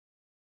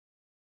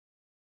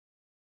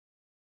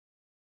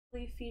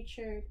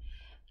featured,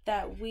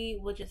 that we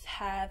will just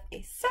have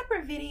a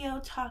separate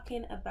video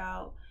talking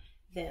about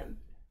them.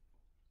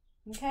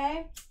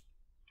 Okay?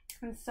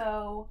 And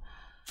so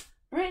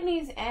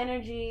Brittany's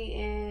energy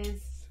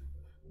is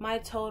my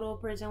total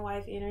prison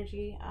wife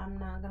energy. I'm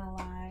not gonna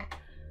lie.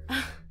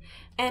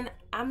 And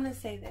I'm gonna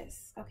say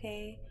this,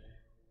 okay?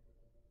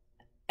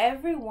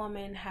 Every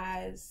woman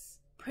has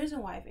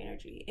prison wife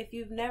energy. If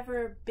you've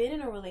never been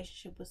in a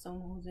relationship with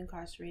someone who's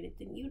incarcerated,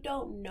 then you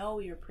don't know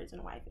your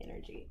prison wife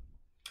energy.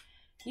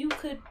 You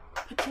could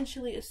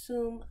potentially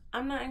assume,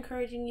 I'm not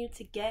encouraging you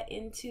to get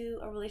into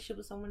a relationship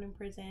with someone in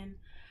prison.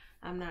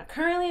 I'm not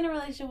currently in a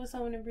relationship with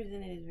someone in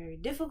prison. It is very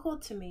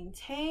difficult to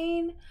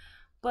maintain.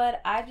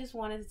 But I just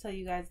wanted to tell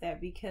you guys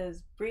that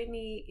because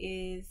Brittany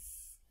is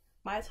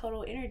my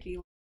total energy.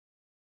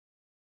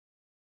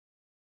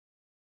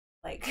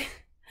 Like,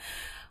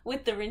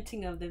 with the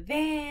renting of the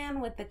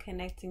van, with the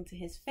connecting to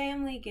his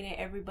family, getting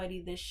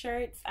everybody the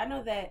shirts. I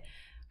know that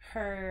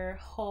her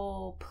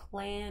whole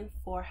plan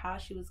for how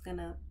she was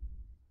gonna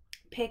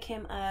pick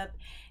him up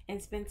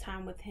and spend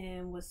time with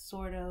him was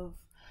sort of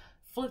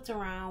flipped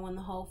around when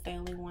the whole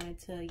family wanted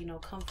to, you know,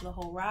 come for the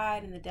whole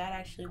ride, and the dad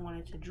actually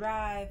wanted to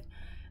drive.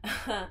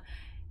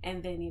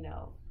 And then, you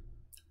know,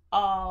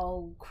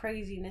 all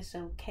craziness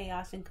and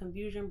chaos and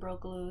confusion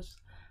broke loose.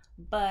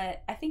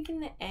 But I think in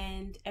the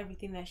end,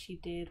 everything that she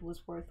did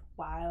was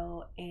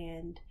worthwhile,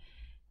 and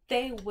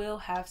they will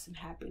have some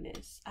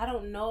happiness. I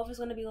don't know if it's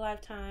going to be a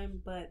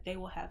lifetime, but they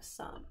will have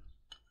some.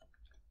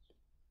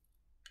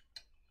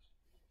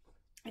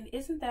 And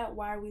isn't that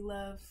why we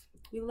love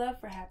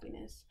for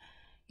happiness?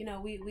 You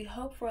know, we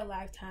hope for a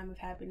lifetime of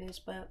happiness,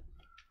 but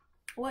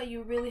what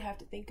you really have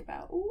to think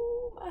about,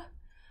 ooh,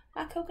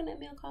 my coconut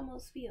milk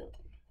almost spilled.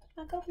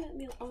 My coconut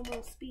milk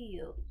almost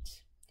spilled.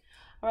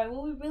 All right,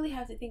 what we really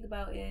have to think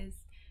about is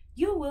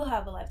you will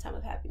have a lifetime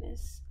of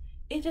happiness.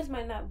 It just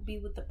might not be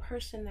with the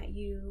person that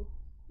you,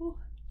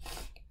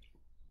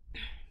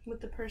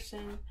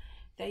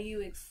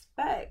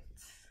 expect.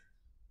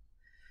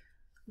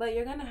 But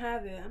you're gonna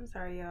have it. I'm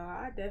sorry,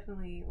 y'all. Let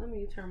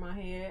me turn my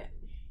head.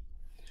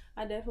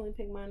 I definitely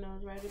picked my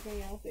nose right up in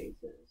y'all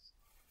faces.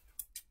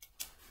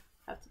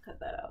 I have to cut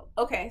that out.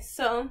 Okay,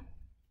 so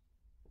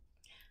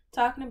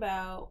talking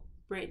about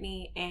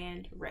Brittany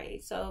and Ray.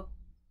 So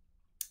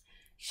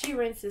she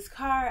rents his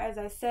car, as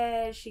I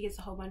said. She gets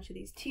a whole bunch of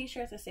these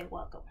t-shirts that say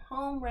 "Welcome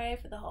Home, Ray"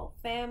 for the whole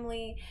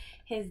family.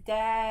 His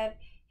dad,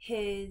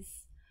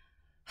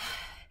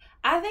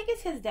 I think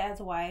it's his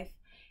dad's wife.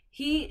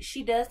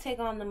 She does take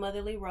on the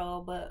motherly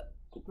role, but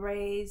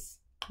Ray's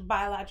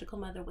biological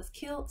mother was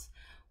killed,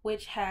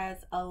 which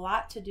has a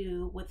lot to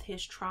do with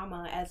his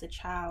trauma as a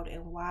child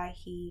and why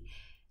he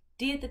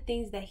did the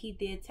things that he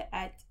did to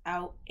act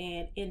out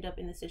and end up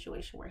in the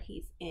situation where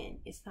he's in.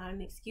 It's not an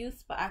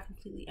excuse, but I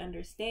completely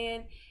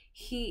understand.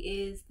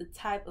 He is the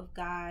type of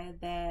guy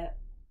that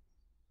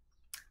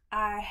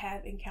I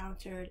have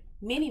encountered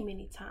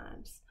many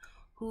times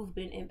who've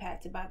been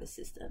impacted by the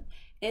system.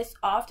 It's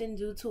often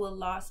due to a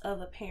loss of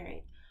a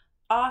parent.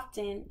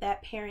 Often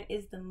that parent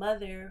is the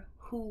mother,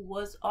 who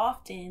was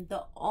often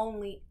the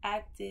only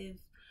active,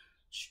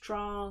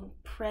 strong,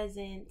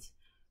 present,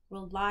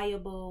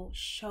 reliable,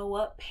 show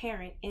up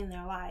parent in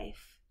their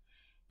life.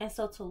 And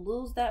so to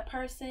lose that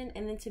person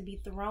and then to be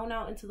thrown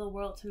out into the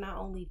world to not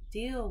only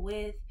deal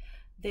with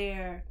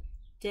their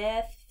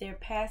death, their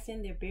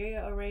passing, their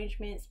burial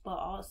arrangements, but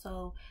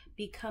also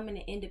becoming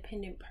an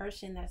independent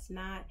person that's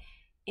not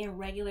in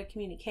regular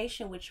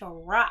communication with your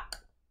rock,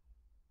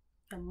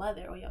 your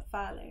mother or your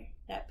father,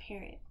 that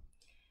parent.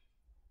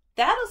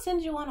 That'll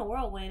send you on a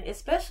whirlwind,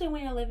 especially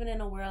when you're living in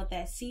a world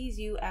that sees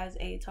you as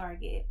a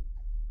target.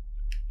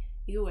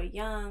 You are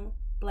young,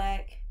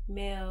 black,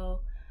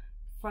 male,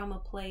 from a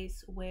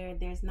place where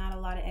there's not a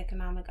lot of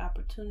economic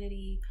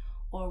opportunity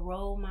or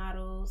role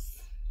models.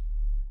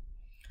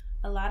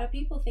 A lot of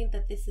people think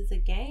that this is a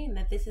game,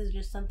 that this is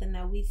just something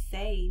that we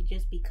say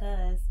just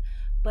because,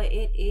 but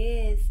it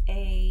is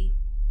a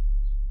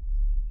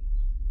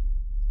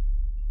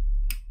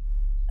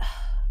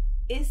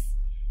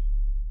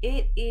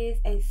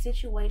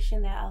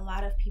situation that a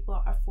lot of people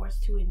are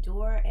forced to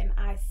endure, and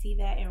I see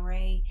that in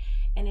Ray,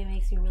 and it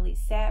makes me really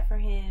sad for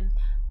him.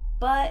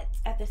 But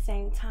at the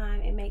same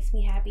time, it makes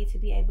me happy to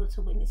be able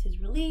to witness his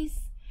release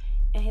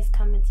and his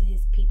coming to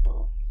his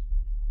people.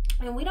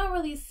 And we don't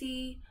really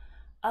see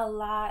a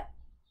lot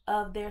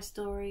of their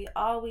story.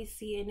 All we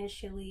see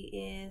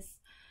initially is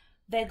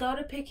they go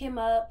to pick him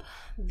up.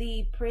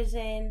 The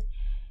prison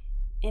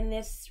in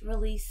this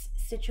release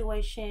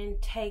situation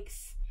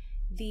takes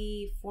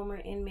the former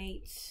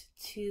inmates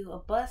to a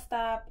bus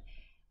stop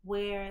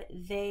where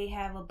they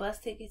have a bus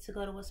ticket to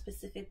go to a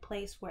specific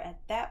place, where at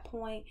that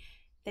point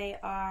they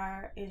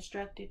are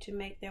instructed to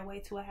make their way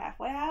to a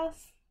halfway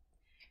house.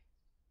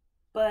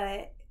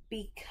 But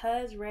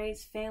because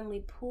Ray's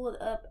family pulled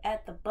up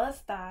at the bus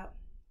stop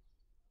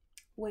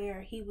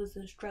where he was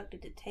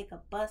instructed to take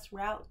a bus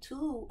route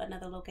to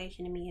another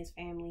location to meet his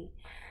family,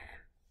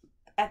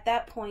 at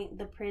that point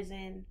the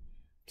prison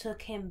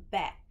took him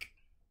back.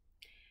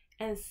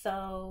 And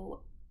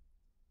so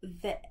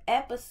the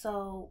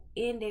episode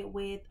ended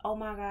with, oh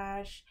my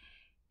gosh,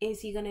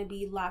 is he gonna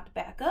be locked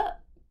back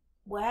up?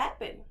 What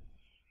happened?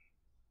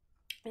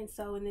 And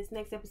so in this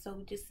next episode,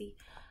 we just see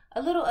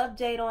a little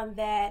update on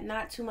that.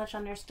 Not too much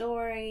on their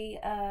story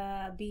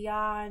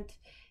beyond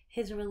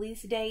his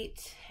release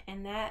date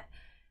and that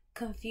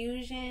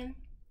confusion.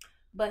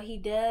 But he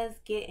does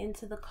get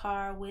into the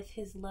car with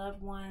his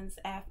loved ones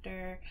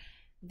after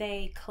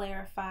they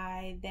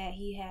clarify that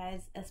he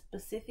has a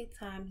specific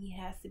time he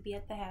has to be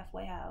at the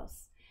halfway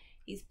house.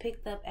 He's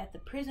picked up at the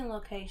prison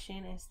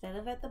location instead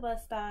of at the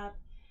bus stop.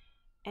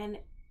 And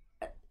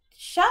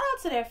shout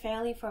out to their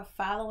family for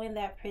following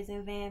that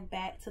prison van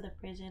back to the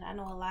prison. I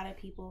know a lot of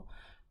people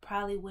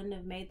probably wouldn't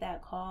have made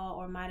that call,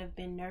 or might have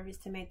been nervous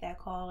to make that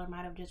call, or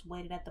might have just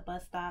waited at the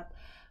bus stop.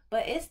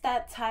 But it's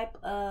that type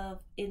of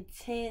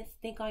intense,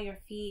 think on your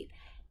feet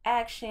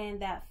action,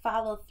 that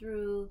follow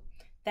through,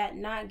 that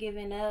not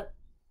giving up,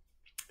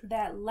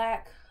 that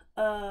lack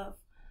of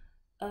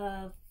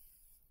I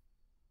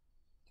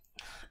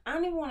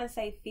don't even want to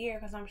say fear,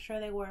 because I'm sure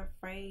they were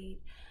afraid,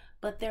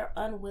 but their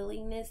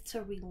unwillingness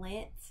to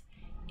relent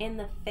in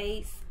the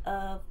face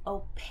of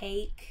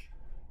opaque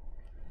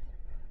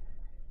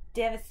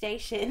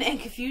devastation and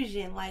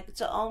confusion. Like,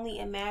 to only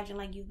imagine,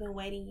 like, you've been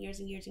waiting years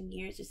and years and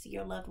years to see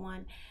your loved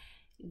one.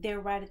 They're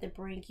right at the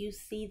brink. You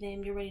see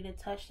them, you're ready to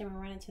touch them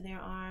and run into their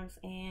arms,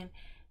 and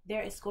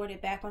they're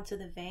escorted back onto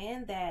the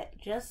van that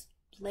just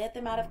led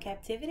them out of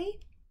captivity.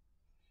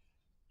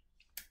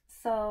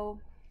 So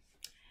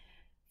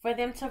for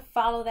them to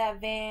follow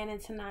that van and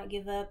to not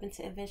give up and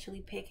to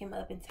eventually pick him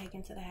up and take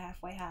him to the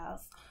halfway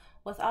house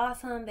was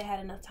awesome. They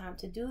had enough time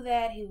to do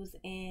that. He was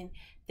in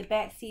the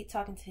back seat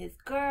talking to his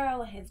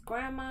girl, his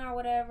grandma, or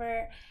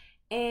whatever.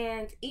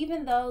 And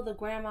even though the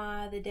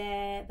grandma, the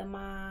dad, the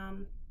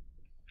mom,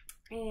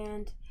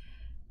 and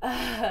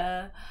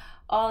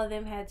all of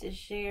them had to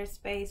share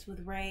space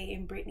with Ray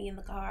and Brittany in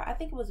the car, I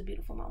think it was a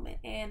beautiful moment.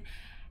 And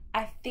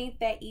I think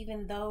that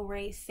even though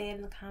Ray said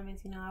in the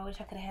comments, you know, I wish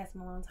I could have had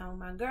some alone time with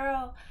my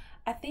girl,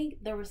 I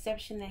think the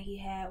reception that he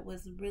had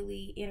was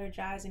really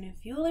energizing and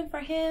fueling for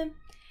him.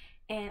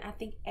 And I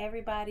think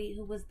everybody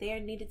who was there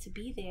needed to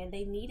be there.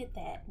 They needed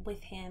that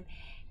with him.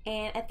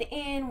 And at the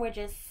end, we're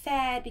just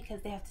sad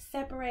because they have to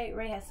separate.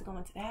 Ray has to go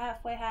into the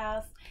halfway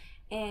house.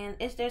 And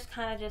there's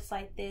kind of just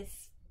like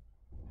this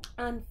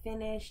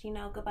unfinished, you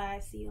know,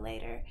 goodbye, see you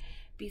later,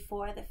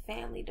 before the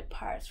family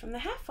departs from the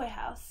halfway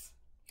house.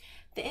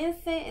 The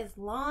incense is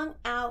long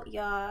out,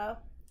 y'all.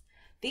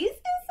 These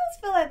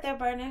incenses feel like they're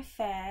burning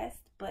fast,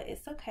 but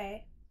it's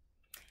okay.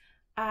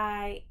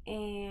 I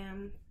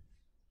am,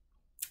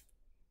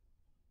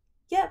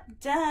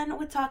 done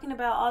with talking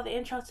about all the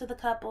intros to the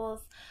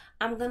couples.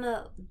 I'm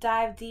gonna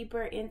dive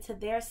deeper into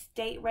their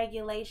state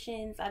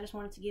regulations. I just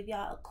wanted to give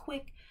y'all a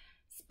quick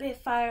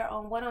spitfire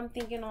on what I'm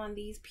thinking on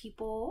these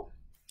people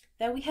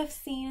that we have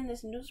seen in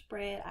this new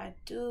spread. I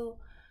do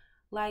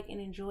like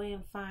and enjoy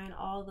and find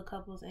all the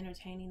couples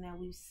entertaining that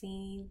we've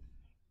seen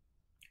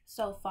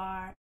so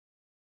far.